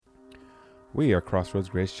We are Crossroads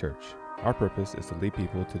Grace Church. Our purpose is to lead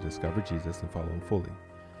people to discover Jesus and follow him fully.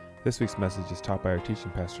 This week's message is taught by our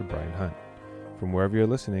teaching pastor, Brian Hunt. From wherever you're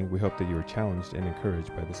listening, we hope that you are challenged and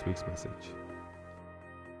encouraged by this week's message.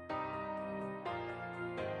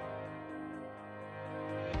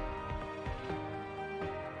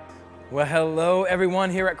 Well, hello everyone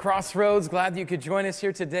here at Crossroads. Glad that you could join us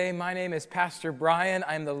here today. My name is Pastor Brian.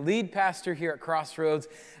 I'm the lead pastor here at Crossroads.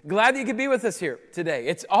 Glad that you could be with us here today.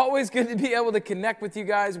 It's always good to be able to connect with you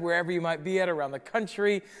guys wherever you might be at, around the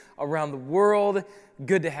country, around the world.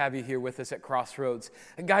 Good to have you here with us at Crossroads.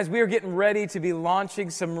 And guys, we are getting ready to be launching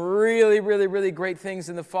some really great things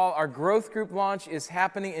in the fall. Our growth group launch is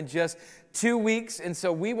happening in just 2 weeks, and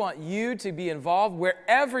so we want you to be involved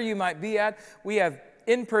wherever you might be at. We have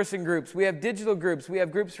in-person groups, we have digital groups, we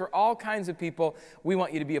have groups for all kinds of people. We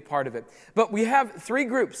want you to be a part of it. But we have 3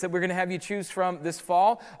 groups that we're going to have you choose from this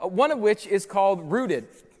fall, one of which is called Rooted.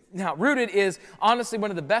 Now, Rooted is honestly one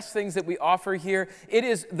of the best things that we offer here. It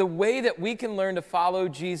is the way that we can learn to follow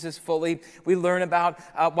Jesus fully. We learn about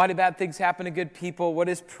why do bad things happen to good people, what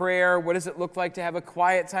is prayer, what does it look like to have a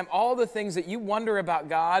quiet time, all the things that you wonder about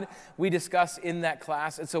God, we discuss in that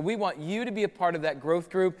class. And so we want you to be a part of that growth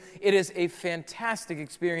group. It is a fantastic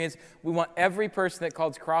experience. We want every person that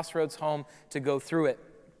calls Crossroads home to go through it.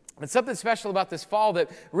 And something special about this fall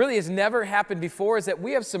that really has never happened before is that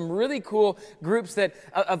we have some really cool groups that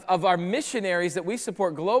of our missionaries that we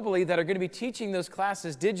support globally that are going to be teaching those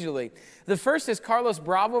classes digitally. The first is Carlos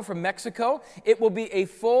Bravo from Mexico. It will be a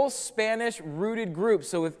full Spanish-rooted group.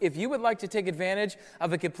 So if you would like to take advantage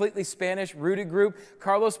of a completely Spanish-rooted group,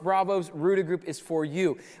 Carlos Bravo's rooted group is for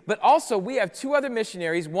you. But also, we have 2 other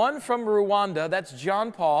missionaries, one from Rwanda, that's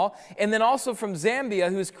John Paul, and then also from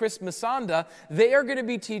Zambia, who's Chris Masanda. They are going to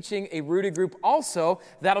be teaching a rooted group also.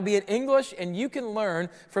 That'll be in English, and you can learn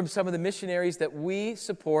from some of the missionaries that we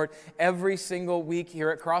support every single week here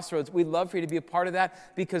at Crossroads. We'd love for you to be a part of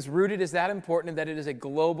that because Rooted is that important and that it is a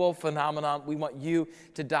global phenomenon. We want you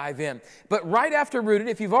to dive in. But right after Rooted,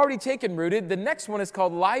 if you've already taken Rooted, the next one is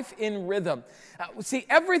called Life in Rhythm. See,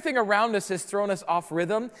 everything around us has thrown us off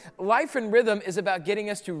rhythm. Life in Rhythm is about getting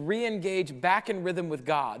us to re-engage back in rhythm with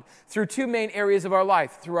God through 2 main areas of our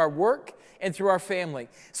life, through our work and through our family.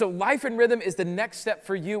 So Life in Rhythm is the next step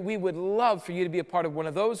for you. We would love for you to be a part of one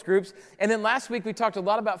of those groups. And then last week we talked a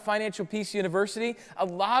lot about Financial Peace University. A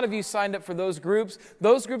lot of you signed up for those groups.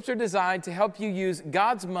 Those groups are designed to help you use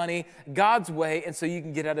God's money, God's way, and so you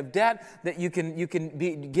can get out of debt, that you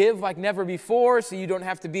can give like never before, so you don't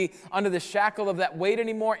have to be under the shackle of that weight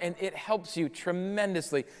anymore, and it helps you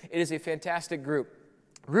tremendously. It is a fantastic group.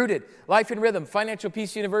 Rooted, Life in Rhythm, Financial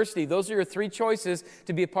Peace University. Those are your 3 choices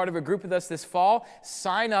to be a part of a group with us this fall.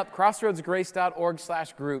 Sign up,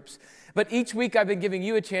 crossroadsgrace.org/groups. But each week I've been giving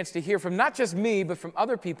you a chance to hear from not just me, but from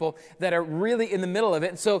other people that are really in the middle of it.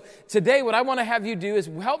 And so today what I want to have you do is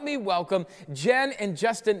help me welcome Jen and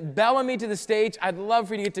Justin Bellamy to the stage. I'd love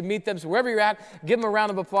for you to get to meet them. So wherever you're at, give them a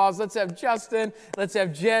round of applause. Let's have Justin, let's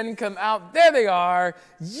have Jen come out. There they are.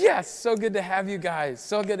 Yes, so good to have you guys.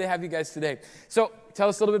 So good to have you guys today. So tell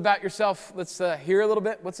us a little bit about yourself. Let's hear a little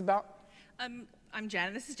bit. What's it about? I'm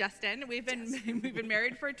Jen. This is Justin. We've been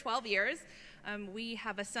married for 12 years. We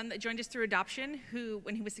have a son that joined us through adoption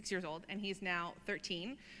when he was 6 years old, and he's now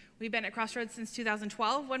 13. We've been at Crossroads since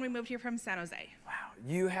 2012 when we moved here from San Jose. Wow,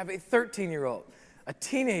 you have a 13-year-old, a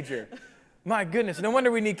teenager. My goodness, no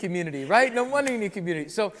wonder we need community, right? No wonder you need community.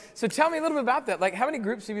 So tell me a little bit about that. Like, how many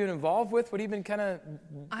groups have you been involved with? What have you been kind of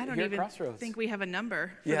I don't even think we have a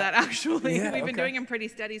number for Yeah. that, actually. Yeah, We've been okay. doing them pretty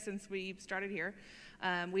steady since we started here.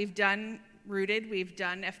 We've done Rooted, we've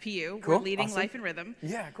done FPU. Cool, We're leading awesome. Life in Rhythm.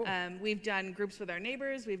 Yeah, cool. We've done groups with our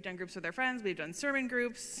neighbors, we've done groups with our friends, we've done sermon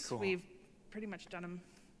groups. Cool. We've pretty much done them,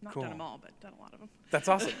 not Cool. done them all, but done a lot of them. That's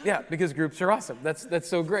awesome. Yeah, because groups are awesome. That's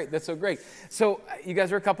so great. That's so great. So you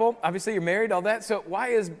guys are a couple. Obviously, you're married, all that. So why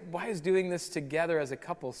is doing this together as a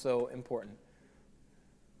couple so important?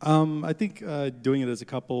 I think doing it as a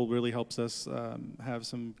couple really helps us have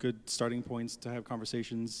some good starting points to have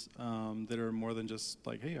conversations that are more than just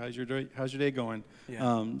like, hey, how's your day going?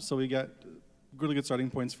 Yeah. So we got really good starting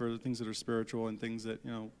points for things that are spiritual and things that,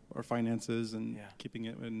 our finances and keeping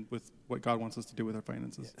it in with what God wants us to do with our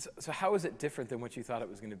finances. Yeah. So how is it different than what you thought it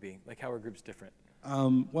was going to be? Like, how are groups different?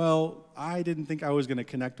 Well, I didn't think I was going to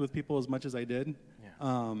connect with people as much as I did.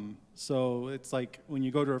 Yeah. So it's like when you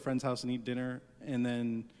go to a friend's house and eat dinner, and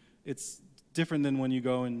then it's different than when you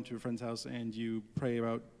go into a friend's house and you pray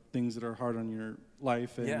about things that are hard on your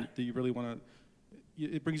life and that you really want to,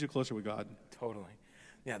 it brings you closer with God. Totally.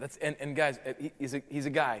 Yeah, and guys, he's a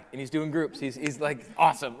guy, and he's doing groups. He's like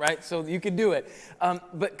awesome, right? So you can do it.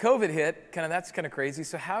 But COVID hit, that's kind of crazy.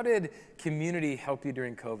 So how did community help you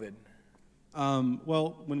during COVID?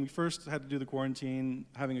 Well, when we first had to do the quarantine,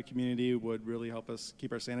 having a community would really help us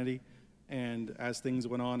keep our sanity. And as things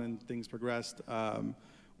went on and things progressed,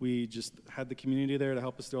 we just had the community there to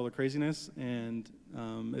help us through all the craziness. And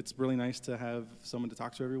it's really nice to have someone to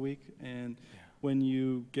talk to every week. And when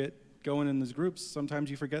you get going in these groups, sometimes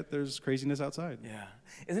you forget there's craziness outside. Yeah.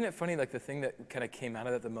 Isn't it funny, like the thing that kind of came out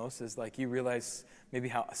of that the most is like you realize maybe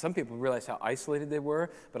how some people realize how isolated they were,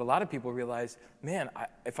 but a lot of people realize, man,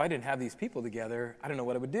 if I didn't have these people together, I don't know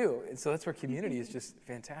what I would do. And so that's where community is just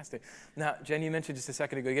fantastic. Now, Jen, you mentioned just a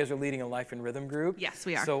second ago, you guys are leading a Life in Rhythm group. Yes,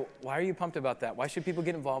 we are. So why are you pumped about that? Why should people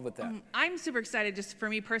get involved with that? I'm super excited just for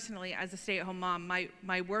me personally as a stay-at-home mom.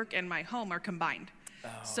 My work and my home are combined.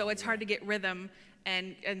 So it's hard to get rhythm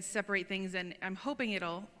and separate things, and I'm hoping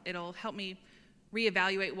it'll help me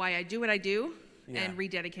reevaluate why I do what I do and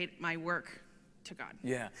rededicate my work to God.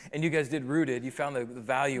 Yeah, and you guys did Rooted. You found the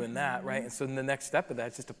value in that, right? And so then the next step of that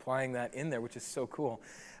is just applying that in there, which is so cool.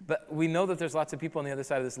 But we know that there's lots of people on the other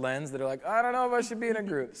side of this lens that are like, I don't know if I should be in a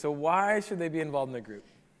group. So why should they be involved in a group?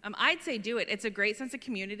 I'd say do it. It's a great sense of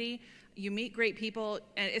community. You meet great people,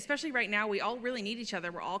 and especially right now, we all really need each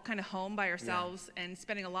other. We're all kind of home by ourselves and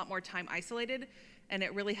spending a lot more time isolated, and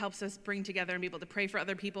it really helps us bring together and be able to pray for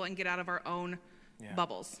other people and get out of our own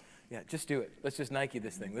bubbles. Yeah, just do it. Let's just Nike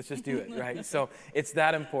this thing. Let's just do it, right? So it's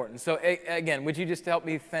that important. So again, would you just help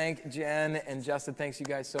me thank Jen and Justin? Thanks you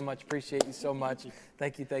guys so much. Appreciate you so much.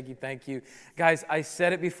 Thank you. Guys, I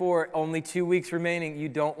said it before, only 2 weeks remaining. You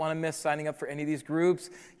don't want to miss signing up for any of these groups.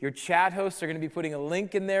 Your chat hosts are going to be putting a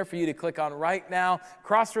link in there for you to click on right now.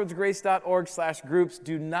 crossroadsgrace.org/groups.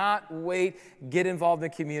 Do not wait. Get involved in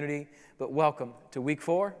the community. But welcome to week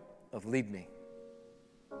 4 of Lead Me.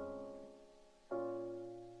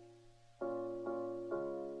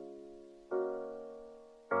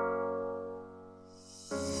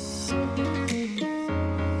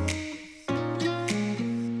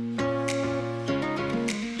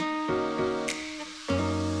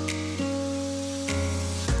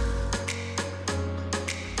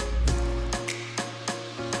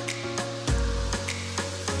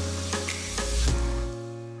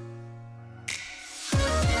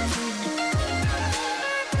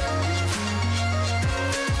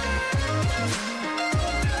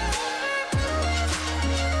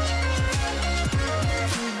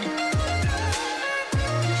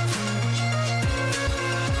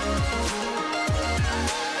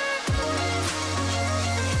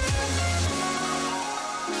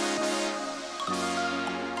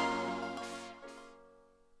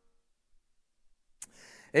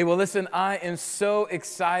 Hey, well, listen, I am so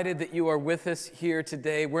excited that you are with us here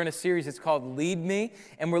today. We're in a series that's called Lead Me,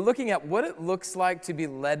 and we're looking at what it looks like to be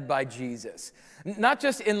led by Jesus. Not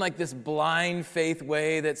just in like this blind faith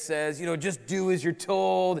way that says, just do as you're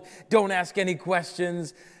told, don't ask any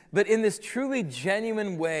questions, but in this truly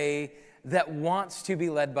genuine way that wants to be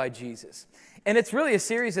led by Jesus. And it's really a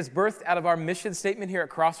series that's birthed out of our mission statement here at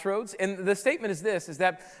Crossroads. And the statement is this, is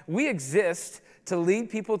that we exist to lead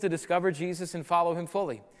people to discover Jesus and follow him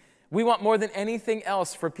fully. We want more than anything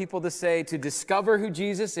else for people to discover who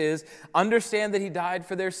Jesus is, understand that he died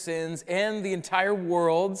for their sins and the entire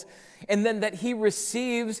world, and then that he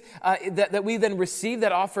receives, that we then receive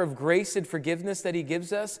that offer of grace and forgiveness that he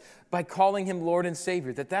gives us by calling him Lord and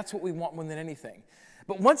Savior. That's what we want more than anything.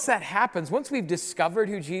 But once that happens, once we've discovered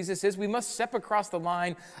who Jesus is, we must step across the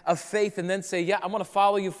line of faith and then say, I want to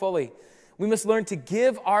follow you fully. We must learn to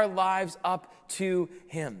give our lives up to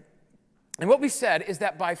him. And what we said is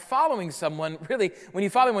that by following someone, really, when you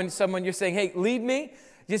follow someone, you're saying, hey, lead me.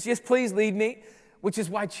 Just please lead me, which is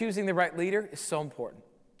why choosing the right leader is so important.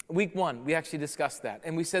 Week 1, we actually discussed that.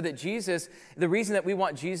 And we said that the reason that we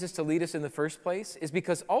want Jesus to lead us in the first place is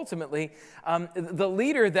because ultimately, the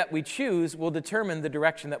leader that we choose will determine the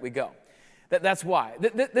direction that we go. That's why.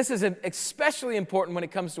 This is especially important when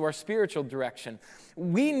it comes to our spiritual direction.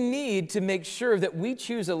 We need to make sure that we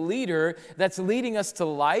choose a leader that's leading us to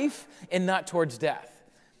life and not towards death.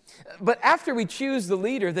 But after we choose the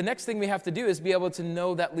leader, the next thing we have to do is be able to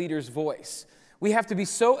know that leader's voice. We have to be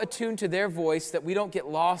so attuned to their voice that we don't get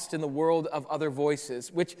lost in the world of other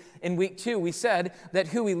voices, which in week 2, we said that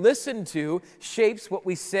who we listen to shapes what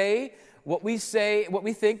we say, what we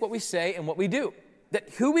think, what we say, and what we do. That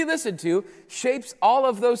who we listen to shapes all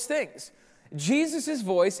of those things. Jesus'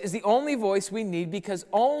 voice is the only voice we need because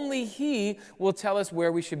only he will tell us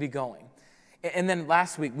where we should be going. And then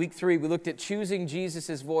last week, week 3, we looked at choosing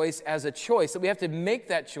Jesus' voice as a choice, that we have to make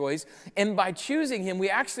that choice. And by choosing him, we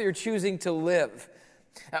actually are choosing to live.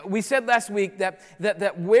 We said last week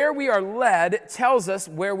that where we are led tells us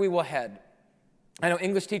where we will head. I know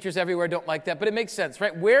English teachers everywhere don't like that, but it makes sense,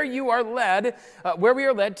 right? Where we are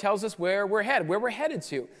led tells us where we're headed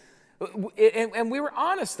to. And we were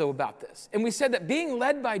honest, though, about this. And we said that being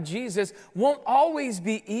led by Jesus won't always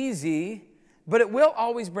be easy, but it will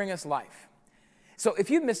always bring us life. So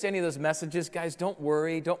if you've missed any of those messages, guys, don't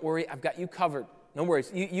worry. I've got you covered. No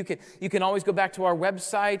worries. You can always go back to our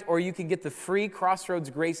website, or you can get the free Crossroads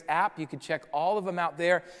Grace app. You can check all of them out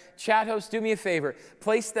there. Chat hosts, do me a favor.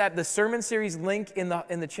 Place the sermon series link in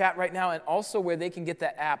the chat right now, and also where they can get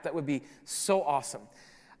that app. That would be so awesome.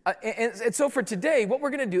 And so for today, what we're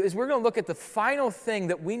going to do is we're going to look at the final thing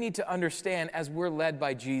that we need to understand as we're led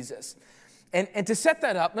by Jesus. And to set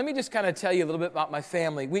that up, let me just kind of tell you a little bit about my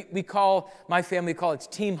family. My family call it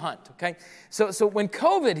Team Hunt, okay? So when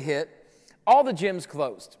COVID hit, all the gyms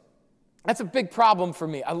closed. That's a big problem for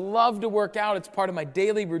me. I love to work out. It's part of my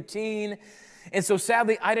daily routine. And so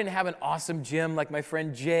sadly, I didn't have an awesome gym like my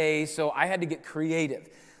friend Jay, so I had to get creative.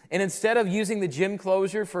 And instead of using the gym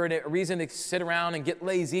closure for a reason to sit around and get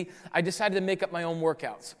lazy, I decided to make up my own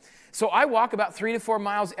workouts. So I walk about 3 to 4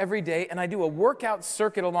 miles every day, and I do a workout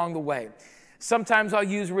circuit along the way. Sometimes I'll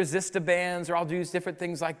use Resist-A-Bands, or I'll use different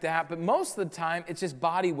things like that, but most of the time, it's just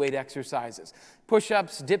body weight exercises.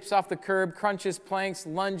 Push-ups, dips off the curb, crunches, planks,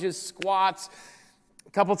 lunges, squats.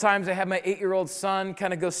 A couple times I had my 8-year-old son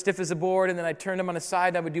kind of go stiff as a board, and then I turned him on his side,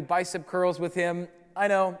 and I would do bicep curls with him. I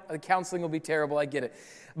know, the counseling will be terrible, I get it.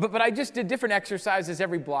 But I just did different exercises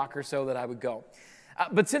every block or so that I would go.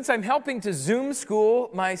 But since I'm helping to Zoom school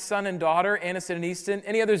my son and daughter, Aniston and Easton,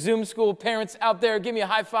 any other Zoom school parents out there, give me a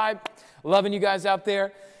high five. Loving you guys out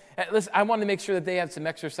there. Listen, I wanted to make sure that they had some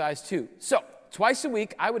exercise too. So twice a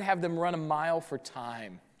week, I would have them run a mile for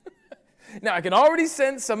time. Now, I can already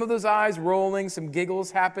sense some of those eyes rolling, some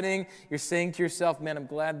giggles happening. You're saying to yourself, man, I'm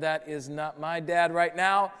glad that is not my dad right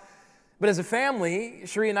now. But as a family,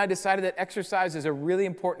 Cherie and I decided that exercise is a really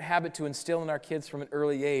important habit to instill in our kids from an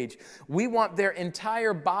early age. We want their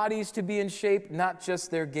entire bodies to be in shape, not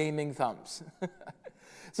just their gaming thumbs.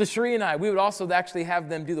 So Cherie and we would also actually have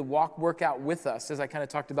them do the walk workout with us, as I kind of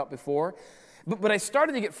talked about before. But I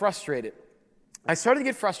started to get frustrated.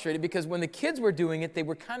 Because when the kids were doing it, they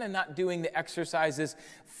were kind of not doing the exercises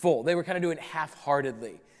full. They were kind of doing it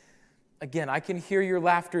half-heartedly. Again, I can hear your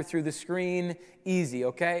laughter through the screen. Easy,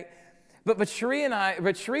 okay? But Cherie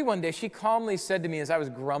one day, she calmly said to me as I was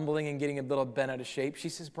grumbling and getting a little bent out of shape, she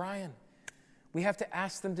says, Brian, we have to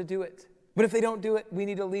ask them to do it. But if they don't do it, we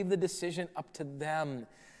need to leave the decision up to them.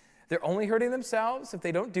 They're only hurting themselves if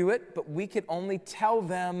they don't do it, but we can only tell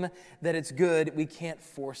them that it's good. We can't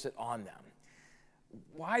force it on them.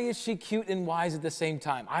 Why is she cute and wise at the same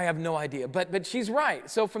time? I have no idea, but she's right.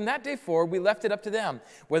 So from that day forward, we left it up to them,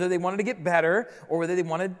 whether they wanted to get better or whether they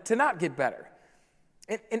wanted to not get better.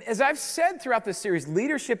 And as I've said throughout this series,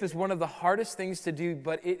 leadership is one of the hardest things to do,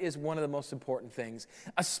 but it is one of the most important things,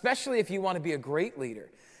 especially if you want to be a great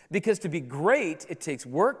leader. Because to be great, it takes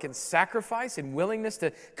work and sacrifice and willingness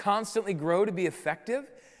to constantly grow to be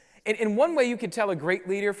effective. And one way you can tell a great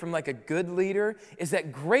leader from like a good leader is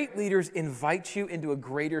that great leaders invite you into a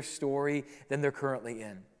greater story than they're currently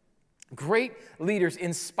in. Great leaders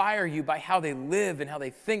inspire you by how they live and how they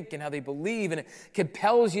think and how they believe, and it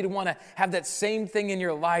compels you to want to have that same thing in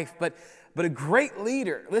your life. But a great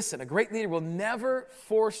leader, listen, a great leader will never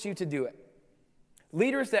force you to do it.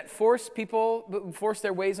 Leaders that force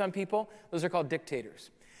their ways on people, those are called dictators.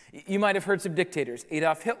 You might have heard some dictators.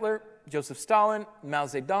 Adolf Hitler, Joseph Stalin, Mao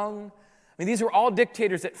Zedong. I mean, these were all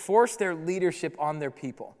dictators that forced their leadership on their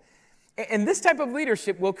people. And this type of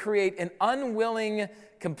leadership will create an unwilling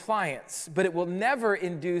compliance, but it will never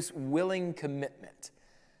induce willing commitment.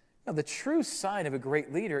 Now, the true sign of a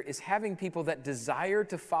great leader is having people that desire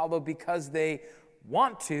to follow because they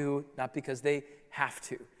want to, not because they have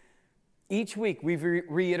to. Each week, we've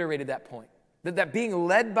reiterated that point, that being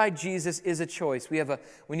led by Jesus is a choice. We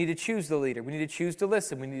need to choose the leader. We need to choose to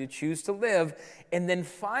listen. We need to choose to live. And then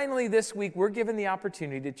finally this week, we're given the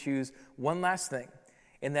opportunity to choose one last thing,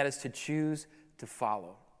 and that is to choose to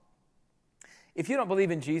follow. If you don't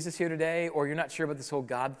believe in Jesus here today, or you're not sure about this whole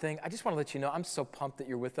God thing, I just want to let you know I'm so pumped that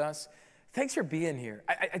you're with us. Thanks for being here.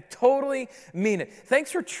 I totally mean it. Thanks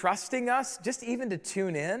for trusting us, just even to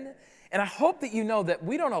tune in. And I hope that you know that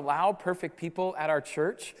we don't allow perfect people at our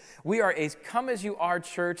church. We are a come-as-you-are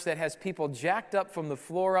church that has people jacked up from the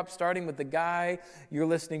floor up, starting with the guy you're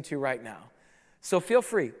listening to right now. So feel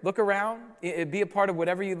free. Look around. Be a part of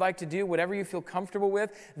whatever you'd like to do, whatever you feel comfortable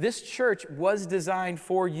with. This church was designed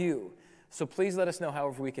for you. So please let us know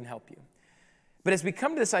however we can help you. But as we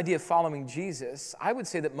come to this idea of following Jesus, I would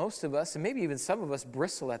say that most of us, and maybe even some of us,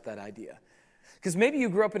 bristle at that idea. Because maybe you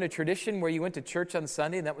grew up in a tradition where you went to church on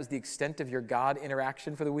Sunday and that was the extent of your God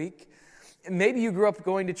interaction for the week. Maybe you grew up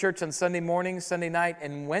going to church on Sunday morning, Sunday night,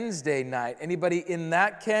 and Wednesday night. Anybody in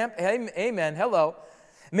that camp? Hey, amen, hello.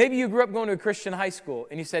 Maybe you grew up going to a Christian high school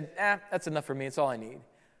and you said, that's enough for me, it's all I need.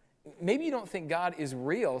 Maybe you don't think God is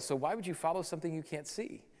real, so why would you follow something you can't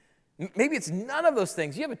see? Maybe it's none of those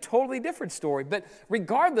things. You have a totally different story. But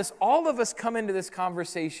regardless, all of us come into this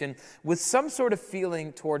conversation with some sort of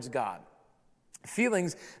feeling towards God.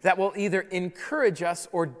 Feelings that will either encourage us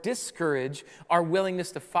or discourage our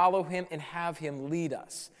willingness to follow him and have him lead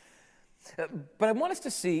us. But I want us to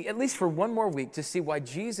see, at least for one more week, to see why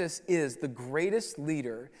Jesus is the greatest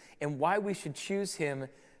leader and why we should choose him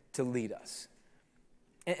to lead us.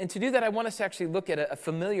 And to do that, I want us to actually look at a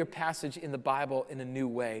familiar passage in the Bible in a new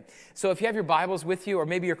way. So if you have your Bibles with you, or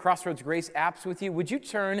maybe your Crossroads Grace apps with you, would you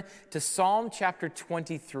turn to Psalm chapter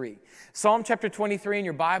 23? Psalm chapter 23 in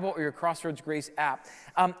your Bible or your Crossroads Grace app.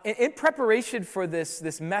 In preparation for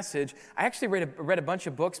this message, I actually read a bunch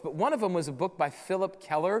of books, but one of them was a book by Philip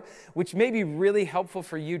Keller, which may be really helpful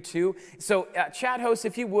for you too. So chat hosts,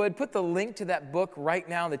 if you would, put the link to that book right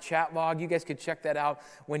now in the chat log. You guys could check that out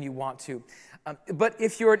when you want to. But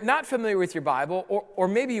if you're not familiar with your Bible, or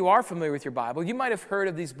maybe you are familiar with your Bible, you might have heard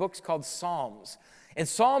of these books called Psalms. And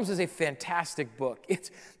Psalms is a fantastic book.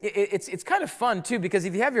 It's kind of fun, too, because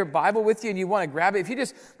if you have your Bible with you and you want to grab it, if you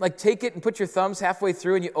just take it and put your thumbs halfway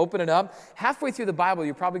through and you open it up, halfway through the Bible,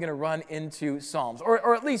 you're probably going to run into Psalms,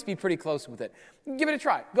 or at least be pretty close with it. Give it a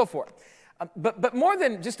try. Go for it. But more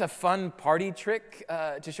than just a fun party trick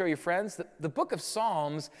to show your friends, the book of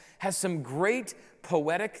Psalms has some great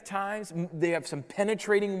poetic times. They have some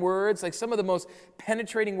penetrating words. Some of the most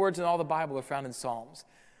penetrating words in all the Bible are found in Psalms.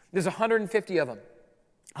 There's 150 of them.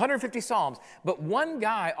 150 Psalms. But one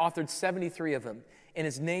guy authored 73 of them, and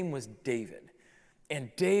his name was David.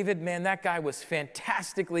 And David, man, that guy was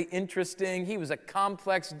fantastically interesting. He was a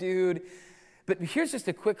complex dude. But here's just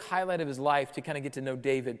a quick highlight of his life to kind of get to know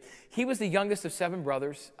David. He was the youngest of 7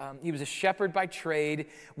 brothers. He was a shepherd by trade.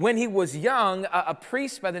 When he was young, a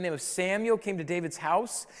priest by the name of Samuel came to David's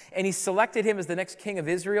house, and he selected him as the next king of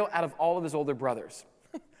Israel out of all of his older brothers.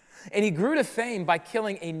 And he grew to fame by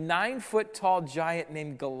killing a 9-foot-tall giant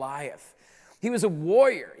named Goliath. He was a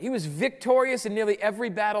warrior. He was victorious in nearly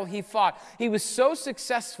every battle he fought. He was so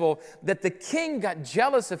successful that the king got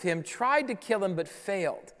jealous of him, tried to kill him, but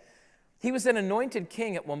failed. He was an anointed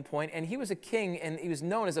king at one point, and he was a king, and he was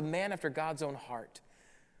known as a man after God's own heart.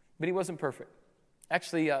 But he wasn't perfect.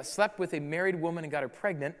 Actually slept with a married woman and got her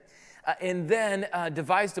pregnant, and then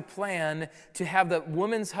devised a plan to have the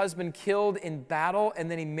woman's husband killed in battle,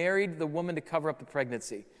 and then he married the woman to cover up the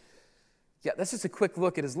pregnancy. Yeah, that's just a quick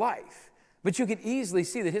look at his life. But you could easily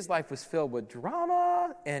see that his life was filled with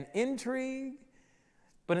drama and intrigue.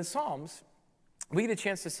 But in Psalms, we get a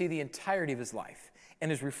chance to see the entirety of his life and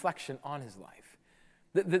his reflection on his life.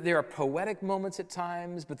 There are poetic moments at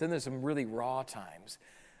times, but then there's some really raw times.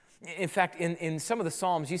 In fact, in some of the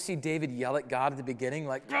Psalms, you see David yell at God at the beginning,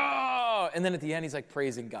 "Ah!" And then at the end, he's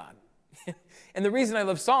praising God. And the reason I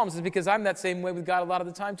love Psalms is because I'm that same way with God a lot of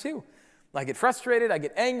the time, too. I get frustrated, I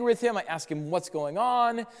get angry with him, I ask him what's going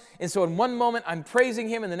on. And so in one moment, I'm praising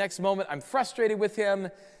him, and the next moment, I'm frustrated with him.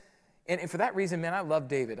 And for that reason, man, I love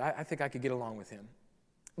David. I think I could get along with him.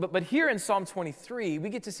 But here in Psalm 23, we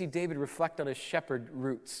get to see David reflect on his shepherd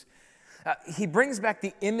roots. He brings back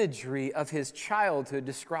the imagery of his childhood to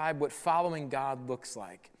describe what following God looks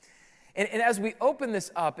like. And as we open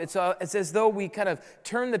this up, it's as though we kind of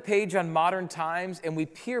turn the page on modern times and we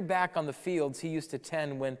peer back on the fields he used to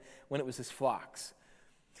tend when it was his flocks.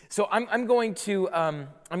 So I'm going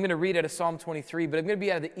to read out of Psalm 23, but I'm going to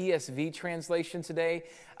be out of the ESV translation today.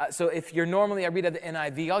 So if you're normally, I read out of the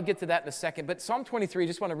NIV. I'll get to that in a second. But Psalm 23, I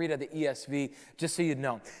just want to read out of the ESV, just so you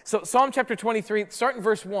know. So Psalm chapter 23, start in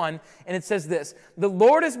verse 1, and it says this: "The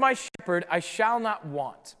Lord is my shepherd, I shall not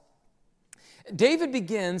want." David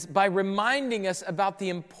begins by reminding us about the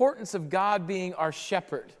importance of God being our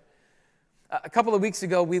shepherd. A couple of weeks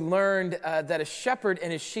ago, we learned that a shepherd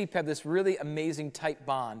and his sheep have this really amazing tight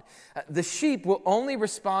bond. The sheep will only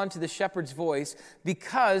respond to the shepherd's voice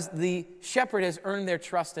because the shepherd has earned their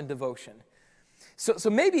trust and devotion. So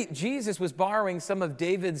maybe Jesus was borrowing some of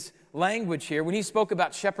David's language here when he spoke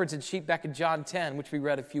about shepherds and sheep back in John 10, which we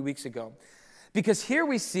read a few weeks ago. Because here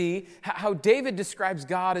we see how David describes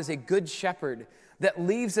God as a good shepherd that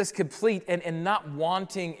leaves us complete and not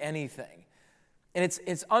wanting anything. And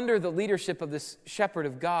it's under the leadership of this shepherd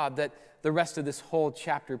of God that the rest of this whole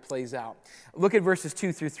chapter plays out. Look at verses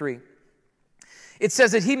 2 through 3. It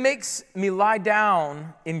says that he makes me lie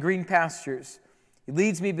down in green pastures. He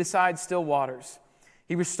leads me beside still waters.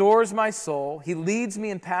 He restores my soul. He leads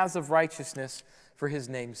me in paths of righteousness for his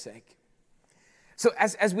name's sake. So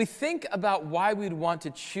as we think about why we'd want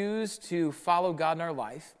to choose to follow God in our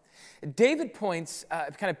life, David kind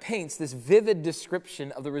of paints this vivid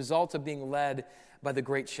description of the result of being led by the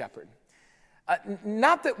great shepherd.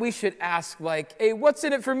 Not that we should ask like, hey, what's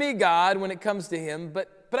in it for me, God, when it comes to him,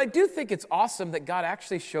 but I do think it's awesome that God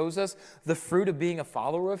actually shows us the fruit of being a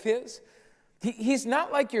follower of his. He's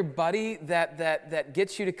not like your buddy that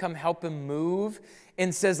gets you to come help him move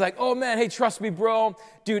and says like, oh man, hey, trust me, bro.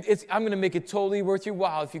 Dude, I'm going to make it totally worth your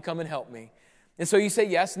while if you come and help me. And so you say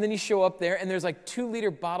yes, and then you show up there, and there's like 2-liter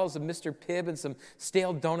bottles of Mr. Pibb and some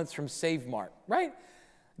stale donuts from Save Mart, right?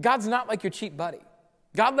 God's not like your cheap buddy.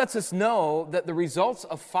 God lets us know that the results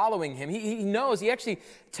of following him, he knows, he actually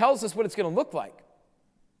tells us what it's going to look like.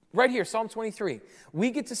 Right here, Psalm 23, we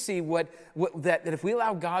get to see that if we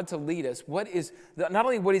allow God to lead us, not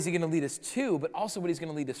only what is he going to lead us to, but also what he's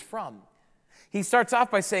going to lead us from. He starts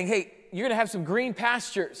off by saying, hey, you're going to have some green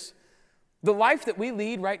pastures. The life that we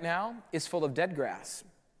lead right now is full of dead grass,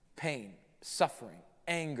 pain, suffering,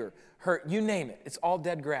 anger, hurt, you name it. It's all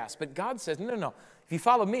dead grass. But God says, no. If you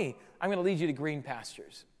follow me, I'm going to lead you to green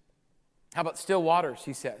pastures. How about still waters,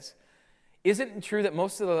 he says. Isn't it true that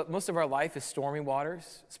most of our life is stormy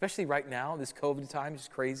waters, especially right now, this COVID time is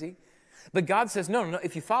crazy? But God says, no,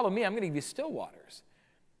 if you follow me, I'm going to give you still waters.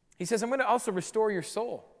 He says, I'm going to also restore your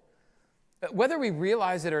soul. Whether we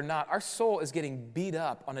realize it or not, our soul is getting beat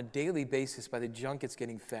up on a daily basis by the junk it's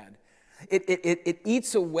getting fed. It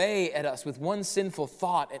eats away at us with one sinful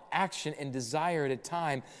thought and action and desire at a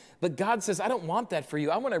time. But God says, I don't want that for you.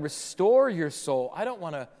 I want to restore your soul. I don't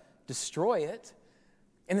want to destroy it.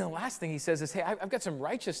 And then the last thing he says is, hey, I've got some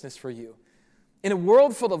righteousness for you. In a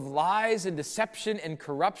world full of lies and deception and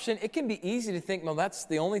corruption, it can be easy to think, well, that's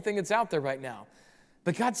the only thing that's out there right now.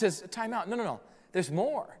 But God says, time out. No. There's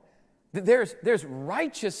more. There's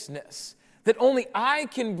righteousness that only I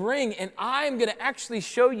can bring, and I'm going to actually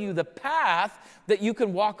show you the path that you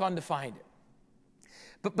can walk on to find it.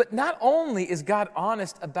 But not only is God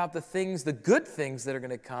honest about the good things that are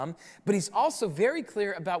going to come, but he's also very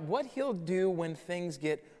clear about what he'll do when things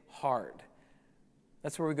get hard.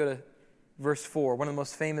 That's where we go to verse 4, one of the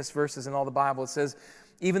most famous verses in all the Bible. It says,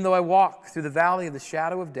 even though I walk through the valley of the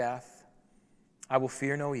shadow of death, I will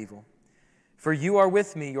fear no evil. For you are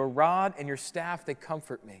with me, your rod and your staff, they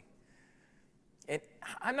comfort me. And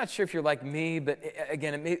I'm not sure if you're like me, but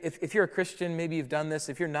again, if you're a Christian, maybe you've done this.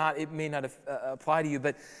 If you're not, it may not apply to you.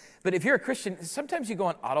 But if you're a Christian, sometimes you go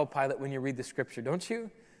on autopilot when you read the scripture, don't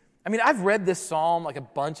you? I mean, I've read this psalm like a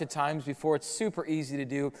bunch of times before. It's super easy to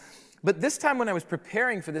do. But this time when I was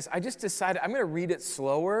preparing for this, I just decided I'm going to read it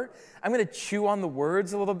slower. I'm going to chew on the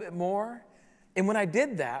words a little bit more. And when I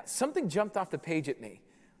did that, something jumped off the page at me.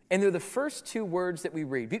 And they're the first 2 words that we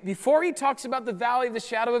read. Before he talks about the valley of the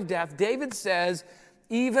shadow of death, David says,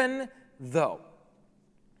 even though.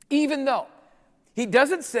 Even though. He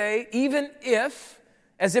doesn't say, even if,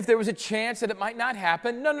 as if there was a chance that it might not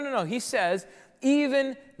happen. No. He says,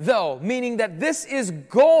 even though, meaning that this is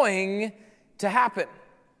going to happen.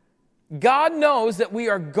 God knows that we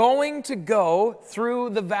are going to go through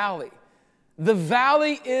the valley. The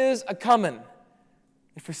valley is a-coming.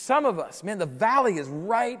 And for some of us, man, the valley is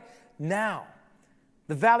right now.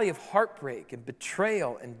 The valley of heartbreak and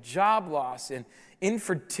betrayal and job loss and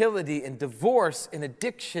infertility and divorce and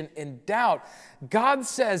addiction and doubt. God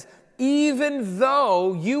says, even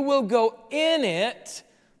though you will go in it,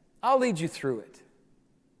 I'll lead you through it.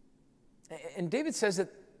 And David says that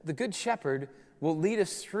the Good Shepherd will lead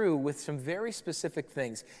us through with some very specific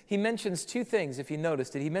things. He mentions 2 things, if you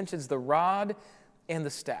noticed it. He mentions the rod and the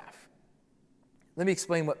staff. Let me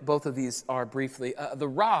explain what both of these are briefly. The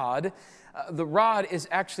rod is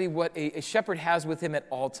actually what a shepherd has with him at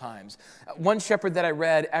all times. One shepherd that I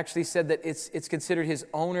read actually said that it's considered his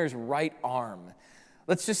owner's right arm.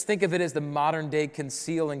 Let's just think of it as the modern day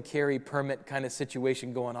conceal and carry permit kind of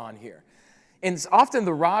situation going on here. And often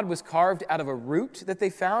the rod was carved out of a root that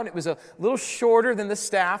they found. It was a little shorter than the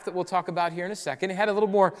staff that we'll talk about here in a second. It had a little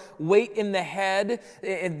more weight in the head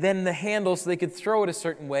than the handle so they could throw it a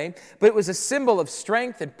certain way. But it was a symbol of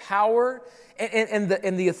strength and power. And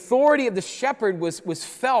the authority of the shepherd was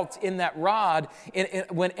felt in that rod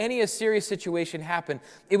when any serious situation happened.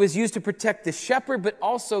 It was used to protect the shepherd, but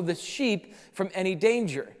also the sheep from any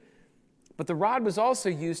danger. But the rod was also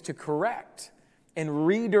used to correct and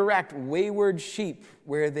redirect wayward sheep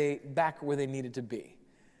back where they needed to be.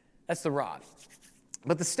 That's the rod.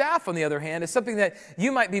 But the staff, on the other hand, is something that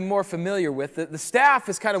you might be more familiar with. The staff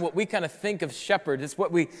is kind of what we kind of think of shepherd. It's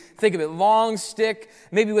what we think of it. Long stick,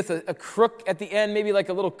 maybe with a crook at the end, maybe like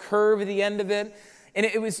a little curve at the end of it. And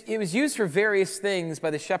it was used for various things by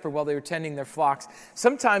the shepherd while they were tending their flocks.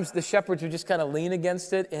 Sometimes the shepherds would just kind of lean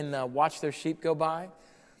against it and watch their sheep go by.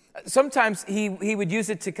 Sometimes he would use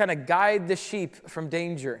it to kind of guide the sheep from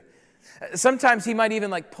danger. Sometimes he might even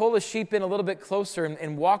like pull a sheep in a little bit closer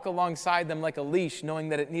and walk alongside them like a leash, knowing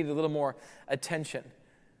that it needed a little more attention.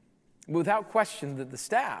 Without question, the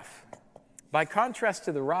staff, by contrast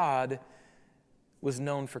to the rod, was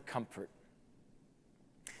known for comfort.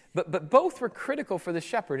 But both were critical for the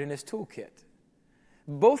shepherd in his toolkit.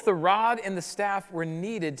 Both the rod and the staff were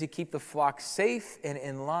needed to keep the flock safe and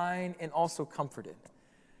in line and also comforted.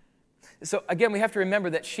 So again, we have to remember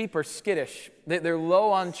that sheep are skittish. They're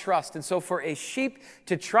low on trust. And so for a sheep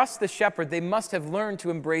to trust the shepherd, they must have learned to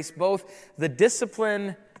embrace both the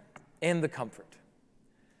discipline and the comfort.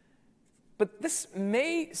 But this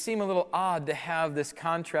may seem a little odd to have this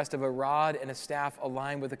contrast of a rod and a staff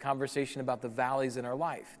aligned with a conversation about the valleys in our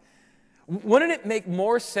life. Wouldn't it make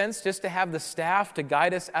more sense just to have the staff to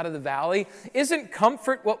guide us out of the valley? Isn't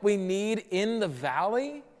comfort what we need in the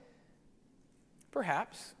valley?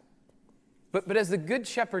 Perhaps. But as the Good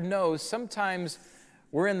Shepherd knows, sometimes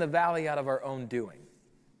we're in the valley out of our own doing.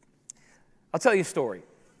 I'll tell you a story.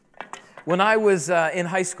 When I was in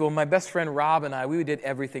high school, my best friend Rob and I, we did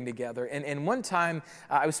everything together. And one time,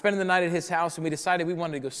 I was spending the night at his house, and we decided we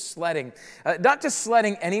wanted to go sledding. Not just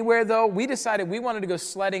sledding anywhere, though. We decided we wanted to go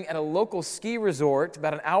sledding at a local ski resort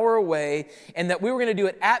about an hour away, and that we were going to do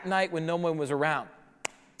it at night when no one was around.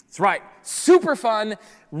 That's right. Super fun,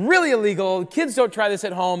 really illegal. Kids don't try this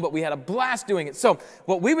at home, but we had a blast doing it. So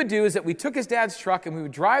what we would do is that we took his dad's truck and we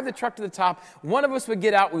would drive the truck to the top. One of us would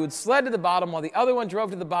get out. We would sled to the bottom while the other one drove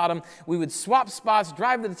to the bottom. We would swap spots,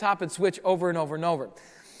 drive to the top, and switch over and over and over.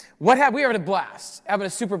 We were having a blast, having a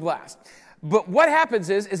super blast. But what happens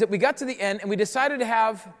is that we got to the end and we decided to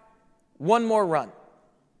have one more run.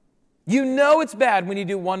 You know it's bad when you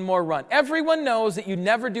do one more run. Everyone knows that you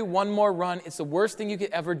never do one more run. It's the worst thing you could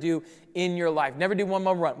ever do in your life. Never do one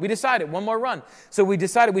more run. We decided one more run. So we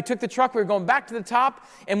decided, we took the truck, we were going back to the top,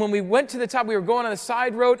 and when we went to the top, we were going on a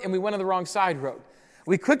side road, and we went on the wrong side road.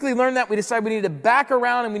 We quickly learned that. We decided we needed to back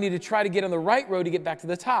around, and we needed to try to get on the right road to get back to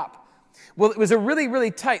the top. Well, it was a really,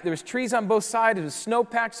 really tight. There was trees on both sides. It was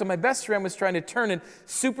snow-packed, so my best friend was trying to turn in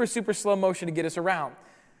super, super slow motion to get us around.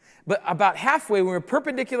 But about halfway, when we were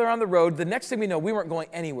perpendicular on the road, the next thing we know, we weren't going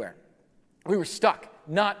anywhere. We were stuck.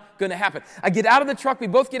 Not going to happen. I get out of the truck. We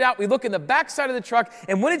both get out. We look in the back side of the truck.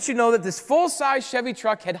 And wouldn't you know that this full-size Chevy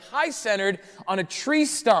truck had high-centered on a tree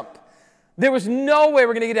stump. There was no way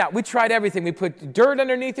we're going to get out. We tried everything. We put dirt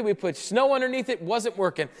underneath it. We put snow underneath it. It wasn't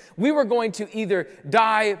working. We were going to either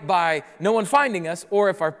die by no one finding us, or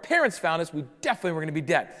if our parents found us, we definitely were going to be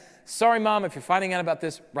dead. Sorry, Mom, if you're finding out about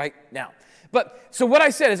this right now. But so what I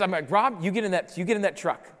said is, I'm like, Rob, you get in that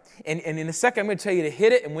truck. And in a second, I'm going to tell you to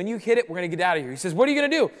hit it. And when you hit it, we're going to get out of here. He says, what are you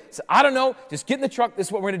going to do? I said, I don't know. Just get in the truck. This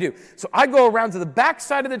is what we're going to do. So I go around to the back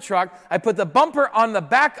side of the truck. I put the bumper on the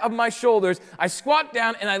back of my shoulders. I squat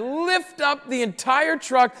down and I lift up the entire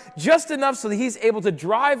truck just enough so that he's able to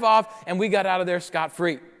drive off. And we got out of there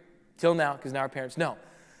scot-free. Till now, because now our parents know.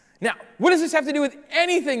 Now, what does this have to do with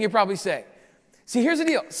anything, you probably say? See, here's the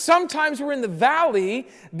deal. Sometimes we're in the valley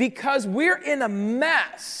because we're in a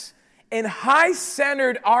mess and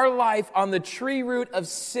high-centered our life on the tree root of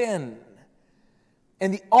sin.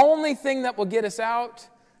 And the only thing that will get us out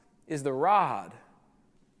is the rod.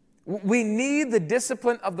 We need the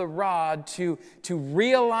discipline of the rod to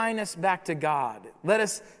realign us back to God. Let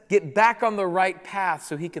us get back on the right path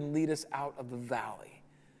so He can lead us out of the valley.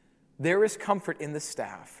 There is comfort in the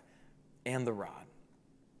staff and the rod.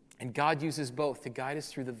 And God uses both to guide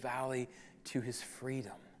us through the valley to His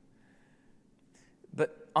freedom.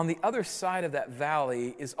 But on the other side of that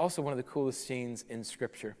valley is also one of the coolest scenes in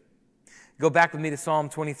Scripture. Go back with me to Psalm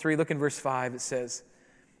 23. Look in verse 5. It says,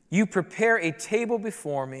 You prepare a table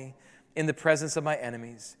before me in the presence of my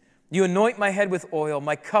enemies. You anoint my head with oil.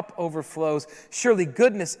 My cup overflows. Surely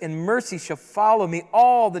goodness and mercy shall follow me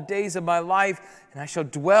all the days of my life, and I shall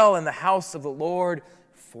dwell in the house of the Lord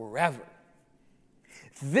forever.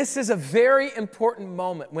 This is a very important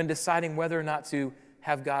moment when deciding whether or not to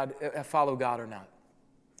follow God or not.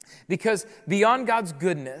 Because beyond God's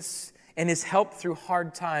goodness and His help through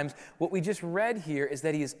hard times, what we just read here is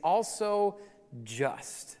that He is also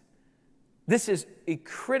just. This is a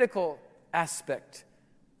critical aspect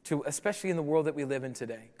to, especially in the world that we live in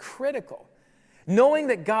today. Critical. Knowing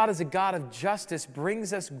that God is a God of justice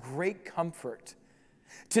brings us great comfort.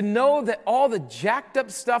 To know that all the jacked up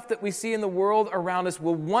stuff that we see in the world around us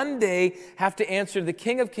will one day have to answer to the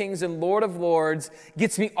King of Kings and Lord of Lords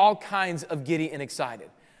gets me all kinds of giddy and excited.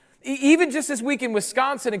 Even just this week in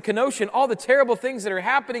Wisconsin and Kenosha, and all the terrible things that are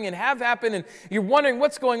happening and have happened, and you're wondering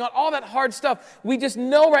what's going on, all that hard stuff, we just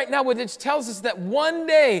know right now what it tells us that one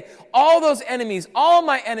day, all those enemies, all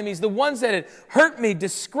my enemies, the ones that had hurt me,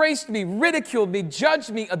 disgraced me, ridiculed me,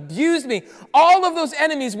 judged me, abused me, all of those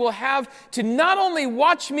enemies will have to not only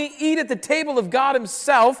watch me eat at the table of God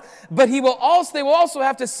himself, but they will also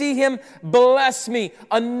have to see him bless me,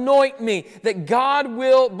 anoint me, that God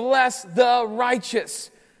will bless the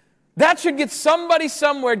righteous. That should get somebody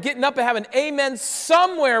somewhere getting up and having amen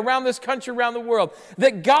somewhere around this country, around the world.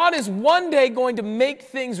 That God is one day going to make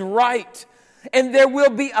things right. And there will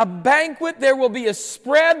be a banquet, there will be a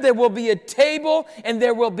spread, there will be a table, and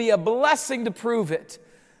there will be a blessing to prove it.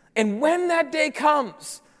 And when that day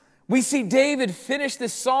comes, we see David finish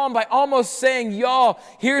this psalm by almost saying, y'all,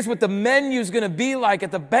 here's what the menu's going to be like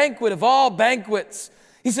at the banquet of all banquets.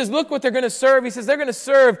 He says, look what they're going to serve. He says, they're going to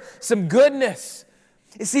serve some goodness.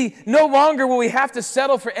 You see, no longer will we have to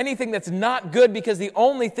settle for anything that's not good because the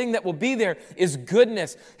only thing that will be there is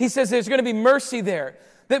goodness. He says there's going to be mercy there,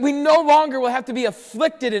 that we no longer will have to be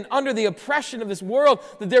afflicted and under the oppression of this world,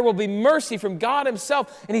 that there will be mercy from God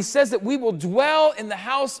himself. And he says that we will dwell in the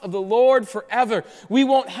house of the Lord forever. We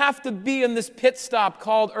won't have to be in this pit stop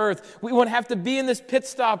called earth. We won't have to be in this pit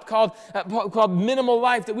stop called minimal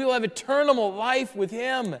life, that we will have eternal life with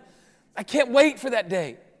him. I can't wait for that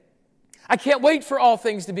day. I can't wait for all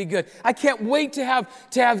things to be good. I can't wait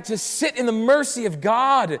to sit in the mercy of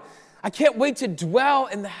God. I can't wait to dwell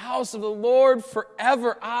in the house of the Lord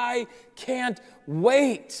forever. I can't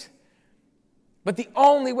wait. But the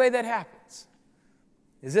only way that happens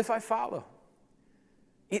is if I follow.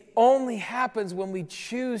 It only happens when we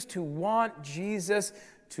choose to want Jesus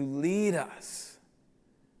to lead us.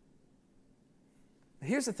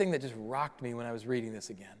 Here's the thing that just rocked me when I was reading this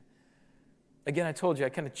again. Again, I told you, I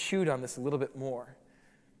kind of chewed on this a little bit more.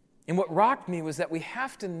 And what rocked me was that we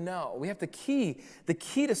have to know, the key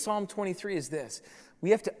to Psalm 23 is this.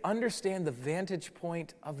 We have to understand the vantage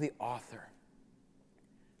point of the author.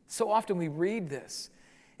 So often we read this.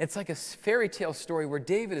 It's like a fairy tale story where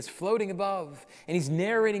David is floating above and he's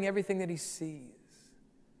narrating everything that he sees.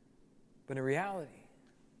 But in reality,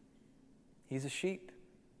 he's a sheep.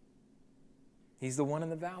 He's the one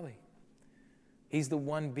in the valley. He's the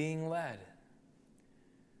one being led.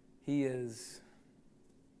 He is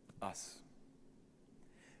us.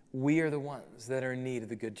 We are the ones that are in need of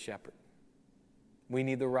the good shepherd. We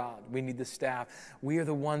need the rod. We need the staff. We are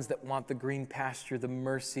the ones that want the green pasture, the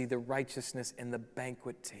mercy, the righteousness, and the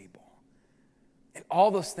banquet table. And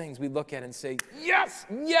all those things we look at and say, yes,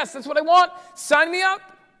 that's what I want. Sign me up.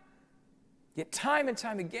 Yet time and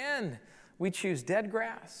time again, we choose dead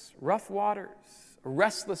grass, rough waters, a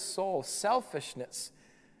restless soul, selfishness,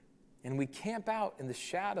 and we camp out in the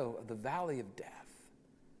shadow of the valley of death.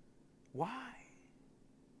 Why?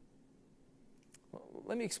 Well,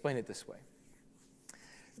 let me explain it this way.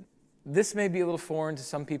 This may be a little foreign to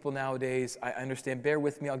some people nowadays. I understand. Bear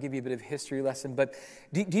with me. I'll give you a bit of a history lesson. But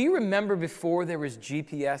do you remember before there was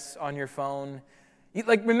GPS on your phone?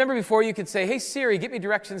 Remember before you could say, hey, Siri, get me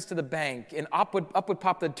directions to the bank, and up would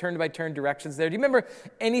pop the turn-by-turn directions there. Do you remember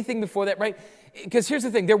anything before that, right? Because here's the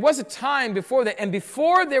thing. There was a time before that, and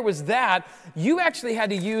before there was that, you actually had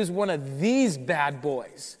to use one of these bad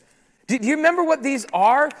boys. Do you remember what these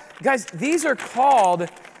are? Guys, these are called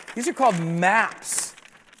maps.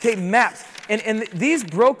 Okay, maps. And these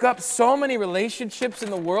broke up so many relationships in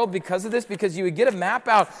the world because of this, because you would get a map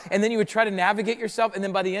out and then you would try to navigate yourself, and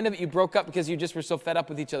then by the end of it you broke up because you just were so fed up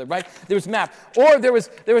with each other, right? There was map. Or there was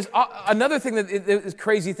another thing that was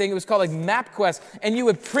crazy thing. It was called like MapQuest, and you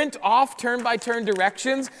would print off turn-by-turn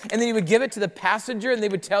directions, and then you would give it to the passenger and they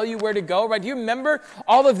would tell you where to go, right? Do you remember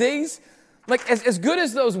all of these? Like as good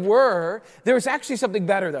as those were, there was actually something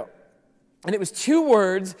better though. And it was 2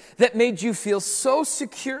 words that made you feel so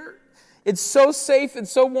secure. It's so safe and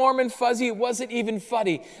so warm and fuzzy, it wasn't even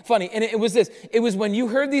funny. And it was this. It was when you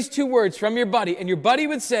heard these 2 words from your buddy, and your buddy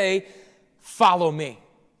would say, follow me.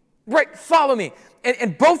 Right, follow me.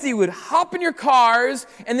 And both of you would hop in your cars,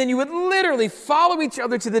 and then you would literally follow each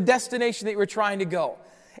other to the destination that you were trying to go.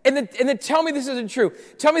 And then tell me this isn't true.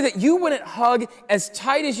 Tell me that you wouldn't hug as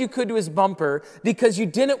tight as you could to his bumper because you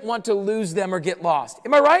didn't want to lose them or get lost.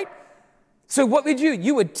 Am I right? So what would you do?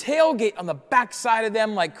 You would tailgate on the backside of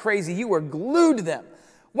them like crazy. You were glued to them.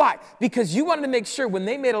 Why? Because you wanted to make sure when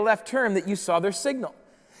they made a left turn that you saw their signal.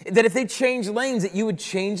 That if they change lanes, that you would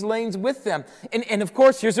change lanes with them. And of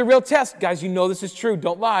course, here's a real test. Guys, you know this is true.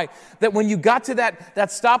 Don't lie. That when you got to that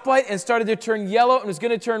stoplight and started to turn yellow and was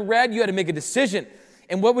going to turn red, you had to make a decision.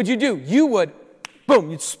 And what would you do? You would, boom,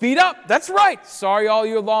 you'd speed up. That's right. Sorry, all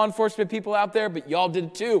you law enforcement people out there, but y'all did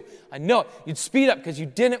it too. I know it. You'd speed up because you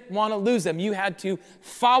didn't want to lose them. You had to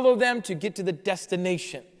follow them to get to the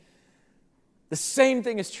destination. The same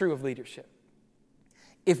thing is true of leadership.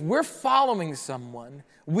 If we're following someone,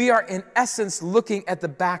 we are in essence looking at the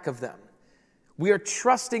back of them. We are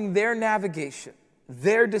trusting their navigation,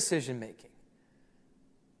 their decision making.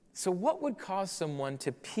 So what would cause someone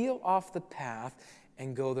to peel off the path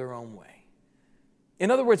and go their own way?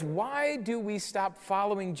 In other words, why do we stop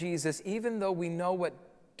following Jesus even though we know what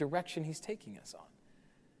direction he's taking us on?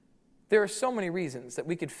 There are so many reasons that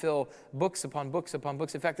we could fill books upon books upon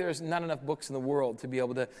books. In fact, there's not enough books in the world to be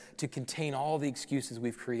able to contain all the excuses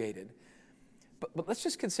we've created. But let's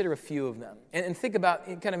just consider a few of them and think about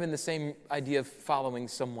kind of in the same idea of following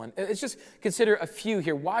someone. Let's just consider a few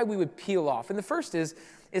here, why we would peel off. And the first is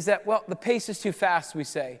that, well, the pace is too fast, we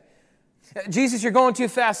say. Jesus, you're going too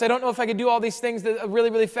fast. I don't know if I can do all these things that are really,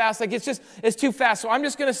 really fast. Like it's too fast. So I'm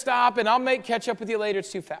just going to stop and I'll catch up with you later.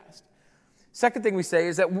 It's too fast. Second thing we say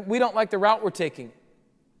is that we don't like the route we're taking.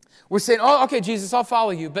 We're saying, oh, okay, Jesus, I'll follow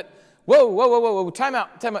you. But whoa, time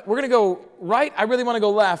out. We're going to go right. I really want to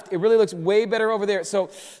go left. It really looks way better over there. So,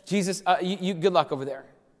 Jesus, you good luck over there.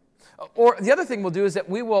 Or the other thing we'll do is that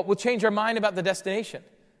we'll change our mind about the destination.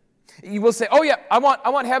 You will say, oh, yeah, I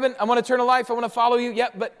want heaven. I want eternal life. I want to follow you. Yeah,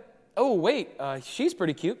 but, oh, wait, she's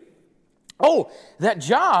pretty cute. Oh, that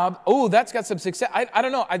job, that's got some success. I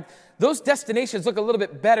don't know. Those destinations look a little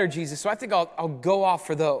bit better, Jesus, so I think I'll go off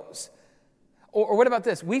for those. Or what about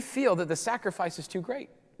this? We feel that the sacrifice is too great.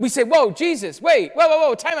 We say, whoa, Jesus, wait,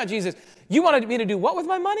 whoa, time out, Jesus. You wanted me to do what with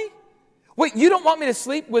my money? Wait, you don't want me to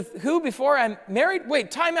sleep with who before I'm married? Wait,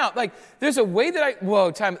 time out. Like, there's a way that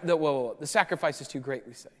whoa, the sacrifice is too great,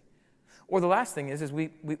 we say. Or the last thing is we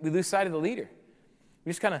lose sight of the leader. We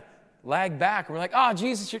just kind of lag back, and we're like, oh,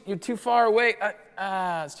 Jesus, you're too far away.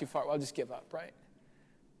 It's too far. Well, I'll just give up, right?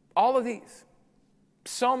 All of these,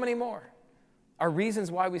 so many more, are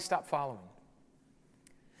reasons why we stop following.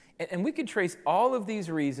 And we could trace all of these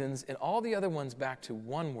reasons and all the other ones back to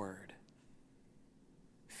one word: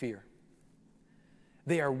 fear.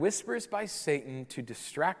 They are whispers by Satan to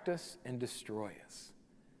distract us and destroy us.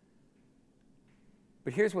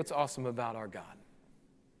 But here's what's awesome about our God.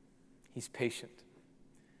 He's patient.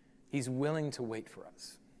 He's willing to wait for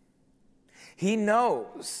us. He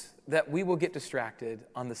knows that we will get distracted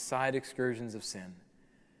on the side excursions of sin.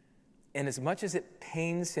 And as much as it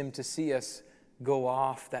pains him to see us go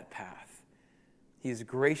off that path, he is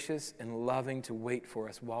gracious and loving to wait for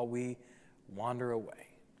us while we wander away.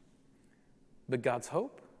 But God's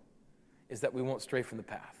hope is that we won't stray from the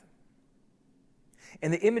path.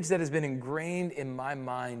 And the image that has been ingrained in my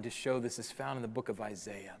mind to show this is found in the book of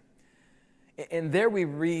Isaiah. And there we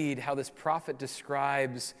read how this prophet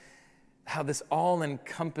describes how this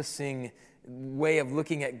all-encompassing way of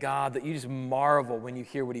looking at God that you just marvel when you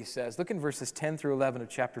hear what he says. Look in verses 10 through 11 of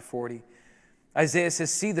chapter 40. Isaiah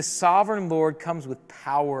says, see, the sovereign Lord comes with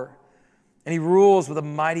power, and he rules with a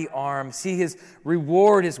mighty arm. See, his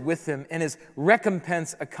reward is with him, and his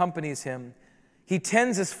recompense accompanies him. He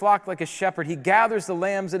tends his flock like a shepherd. He gathers the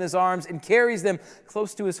lambs in his arms and carries them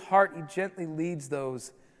close to his heart. He gently leads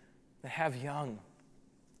those that have young.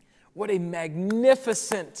 What a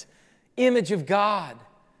magnificent image of God.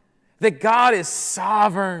 That God is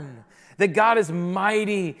sovereign, that God is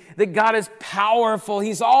mighty, that God is powerful.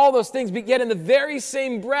 He's all those things, but yet in the very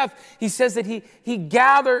same breath, he says that he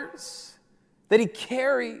gathers, that he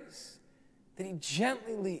carries, that he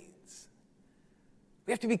gently leads.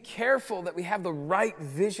 We have to be careful that we have the right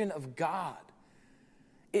vision of God.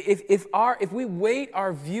 If we weight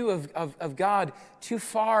our view of God too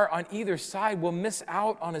far on either side, we'll miss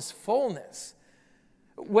out on his fullness.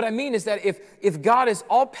 What I mean is that if God is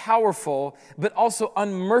all-powerful but also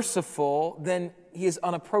unmerciful, then he is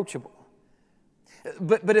unapproachable.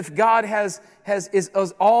 But if God is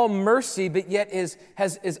all mercy but yet is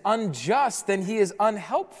unjust, then he is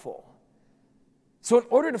unhelpful. So in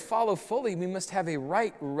order to follow fully, we must have a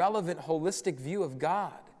right, relevant, holistic view of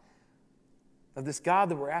God, of this God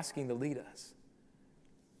that we're asking to lead us.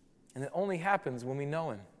 And it only happens when we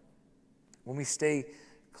know him, when we stay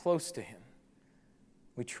close to him.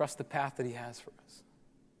 We trust the path that he has for us.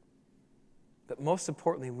 But most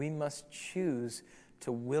importantly, we must choose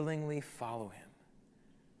to willingly follow him.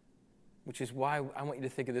 Which is why I want you to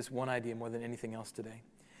think of this one idea more than anything else today.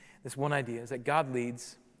 This one idea is that God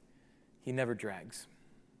leads, he never drags.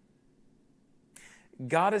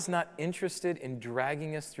 God is not interested in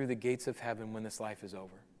dragging us through the gates of heaven when this life is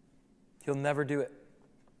over. He'll never do it.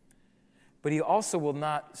 But he also will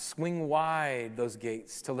not swing wide those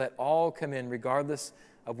gates to let all come in regardless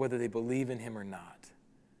of whether they believe in him or not.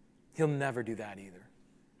 He'll never do that either.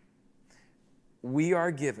 We are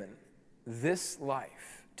given this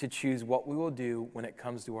life to choose what we will do when it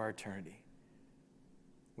comes to our eternity,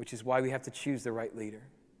 which is why we have to choose the right leader,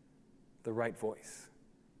 the right voice,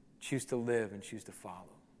 choose to live and choose to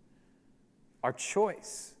follow. Our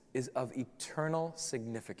choice is of eternal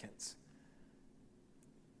significance.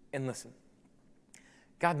 And listen,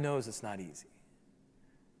 God knows it's not easy.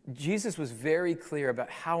 Jesus was very clear about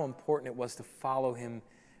how important it was to follow him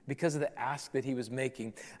because of the ask that he was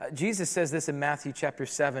making. Jesus says this in Matthew chapter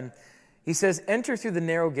 7. He says, "Enter through the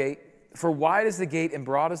narrow gate, for wide is the gate and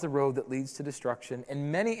broad is the road that leads to destruction,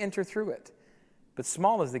 and many enter through it. But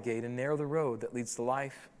small is the gate and narrow the road that leads to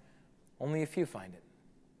life. Only a few find it."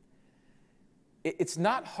 It's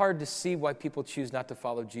not hard to see why people choose not to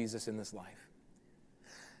follow Jesus in this life.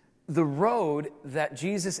 The road that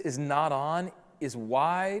Jesus is not on is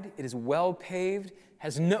wide, it is well paved,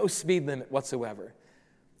 has no speed limit whatsoever.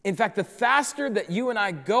 In fact, the faster that you and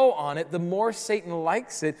I go on it, the more Satan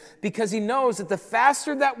likes it, because he knows that the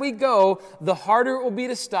faster that we go, the harder it will be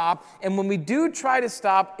to stop. And when we do try to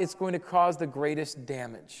stop, it's going to cause the greatest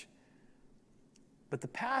damage. But the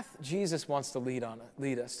path Jesus wants to lead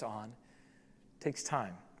us on takes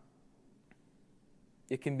time.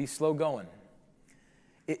 It can be slow going.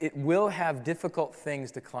 It will have difficult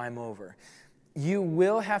things to climb over. You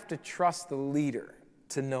will have to trust the leader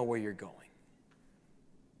to know where you're going.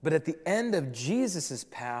 But at the end of Jesus'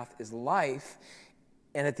 path is life,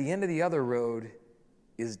 and at the end of the other road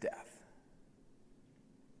is death.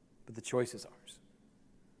 But the choice is ours.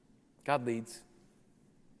 God leads.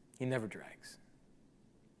 He never drags.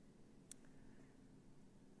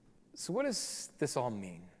 So what does this all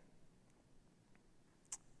mean?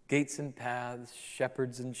 Gates and paths,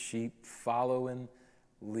 shepherds and sheep, follow and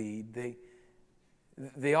lead.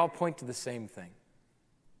 They all point to the same thing.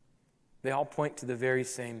 They all point to the very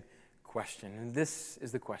same question. And this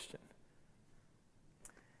is the question.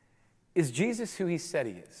 Is Jesus who he said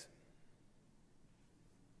he is?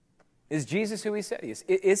 Is Jesus who he said he is?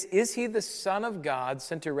 Is he the Son of God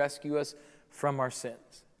sent to rescue us from our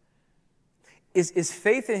sins? Is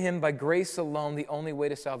faith in him by grace alone the only way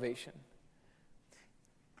to salvation?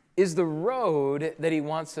 Is the road that he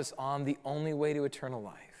wants us on the only way to eternal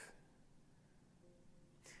life?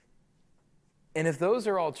 And if those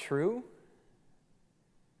are all true,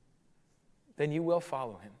 then you will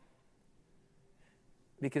follow him.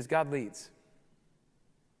 Because God leads.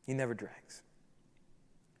 He never drags.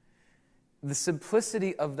 The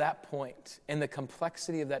simplicity of that point and the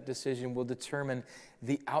complexity of that decision will determine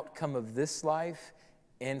the outcome of this life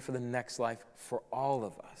and for the next life for all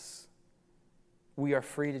of us. We are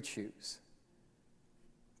free to choose.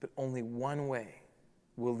 But only one way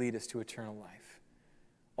will lead us to eternal life.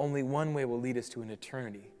 Only one way will lead us to an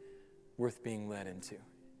eternity worth being led into.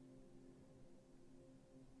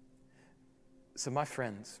 So my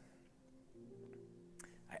friends,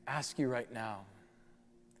 I ask you right now,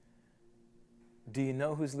 do you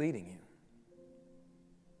know who's leading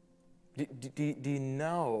you? Do you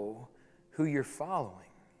know who you're following?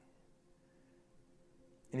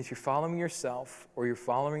 And if you're following yourself, or you're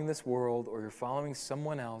following this world, or you're following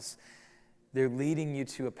someone else, they're leading you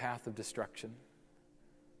to a path of destruction.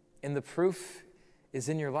 And the proof is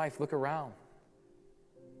in your life. Look around.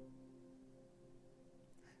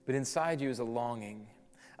 But inside you is a longing,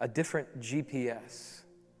 a different GPS,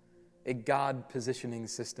 a God positioning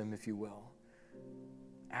system, if you will,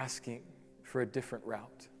 asking for a different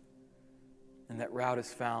route. And that route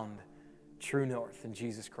is found true north in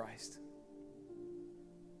Jesus Christ.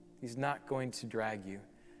 He's not going to drag you.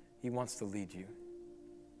 He wants to lead you.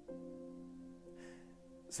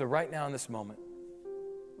 So right now in this moment,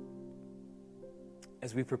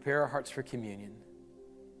 as we prepare our hearts for communion,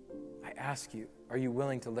 I ask you, are you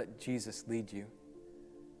willing to let Jesus lead you?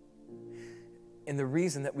 And the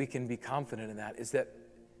reason that we can be confident in that is that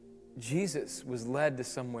Jesus was led to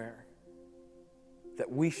somewhere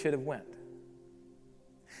that we should have went.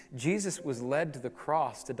 Jesus was led to the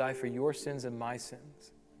cross to die for your sins and my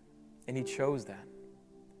sins. And he chose that.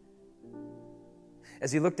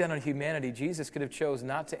 As he looked down on humanity, Jesus could have chose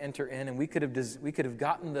not to enter in, and we could have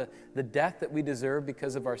gotten the death that we deserve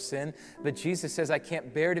because of our sin. But Jesus says, I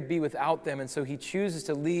can't bear to be without them. And so he chooses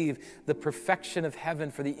to leave the perfection of heaven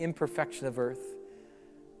for the imperfection of earth.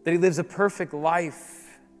 That he lives a perfect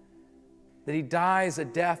life. That he dies a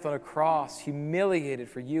death on a cross, humiliated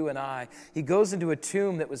for you and I. He goes into a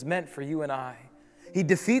tomb that was meant for you and I. He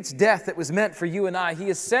defeats death that was meant for you and I. He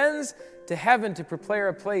ascends to heaven to prepare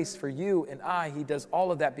a place for you and I. He does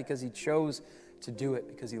all of that because he chose to do it,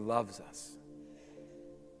 because he loves us.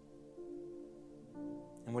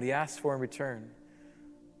 And what he asks for in return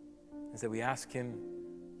is that we ask him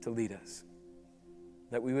to lead us,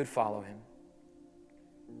 that we would follow him,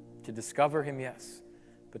 to discover him, yes,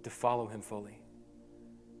 but to follow him fully.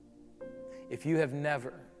 If you have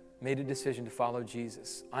never made a decision to follow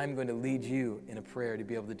Jesus, I'm going to lead you in a prayer to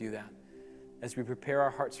be able to do that as we prepare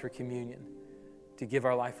our hearts for communion, to give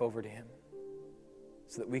our life over to him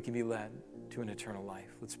so that we can be led to an eternal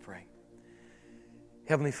life. Let's pray.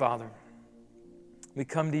 Heavenly Father, we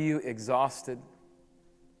come to you exhausted.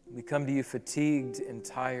 We come to you fatigued and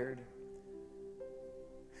tired.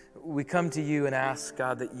 We come to you and ask,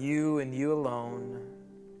 God, that you and you alone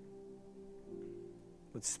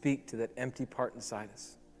would speak to that empty part inside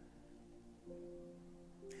us.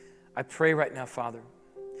 I pray right now, Father,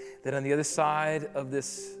 that on the other side of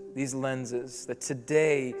these lenses, that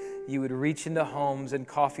today you would reach into homes and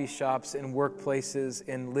coffee shops and workplaces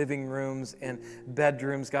and living rooms and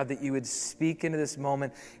bedrooms, God, that you would speak into this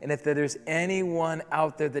moment. And if there's anyone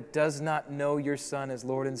out there that does not know your Son as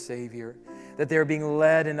Lord and Savior, that they're being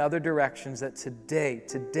led in other directions, that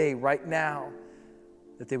today, right now,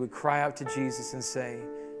 that they would cry out to Jesus and say,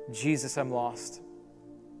 Jesus, I'm lost.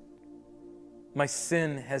 My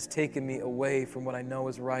sin has taken me away from what I know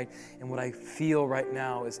is right, and what I feel right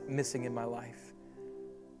now is missing in my life.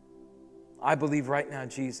 I believe right now,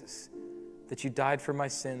 Jesus, that you died for my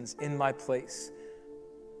sins in my place,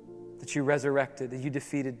 that you resurrected, that you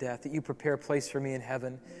defeated death, that you prepare a place for me in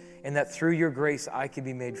heaven, and that through your grace I can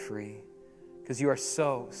be made free, because you are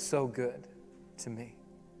so, so good to me.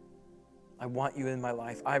 I want you in my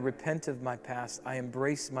life. I repent of my past. I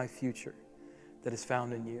embrace my future that is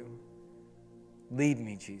found in you. Lead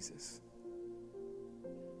me, Jesus.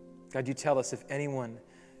 God, you tell us if anyone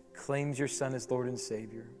claims your Son as Lord and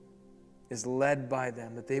Savior, is led by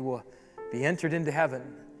them, that they will be entered into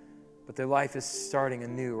heaven, but their life is starting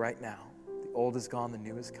anew right now. The old is gone, the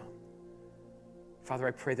new has come. Father,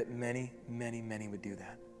 I pray that many, many, many would do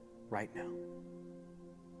that right now.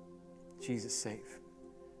 Jesus, save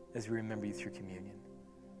as we remember you through communion.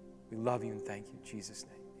 We love you and thank you in Jesus'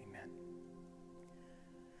 name.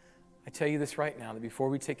 I tell you this right now, that before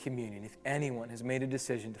we take communion, if anyone has made a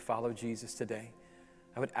decision to follow Jesus today,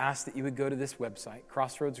 I would ask that you would go to this website,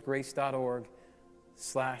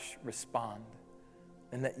 crossroadsgrace.org/respond,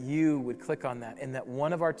 and that you would click on that, and that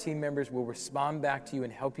one of our team members will respond back to you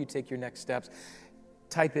and help you take your next steps.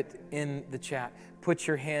 Type it in the chat. Put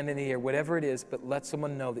your hand in the air, whatever it is, but let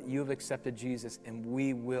someone know that you have accepted Jesus, and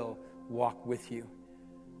we will walk with you.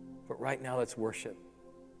 But right now, let's worship.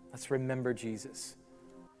 Let's remember Jesus.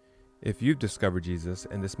 If you've discovered Jesus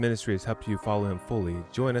and this ministry has helped you follow him fully,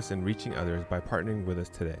 join us in reaching others by partnering with us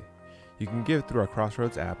today. You can give through our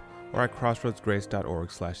Crossroads app or at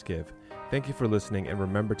crossroadsgrace.org/give. Thank you for listening, and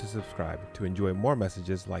remember to subscribe to enjoy more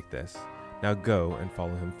messages like this. Now go and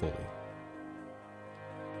follow him fully.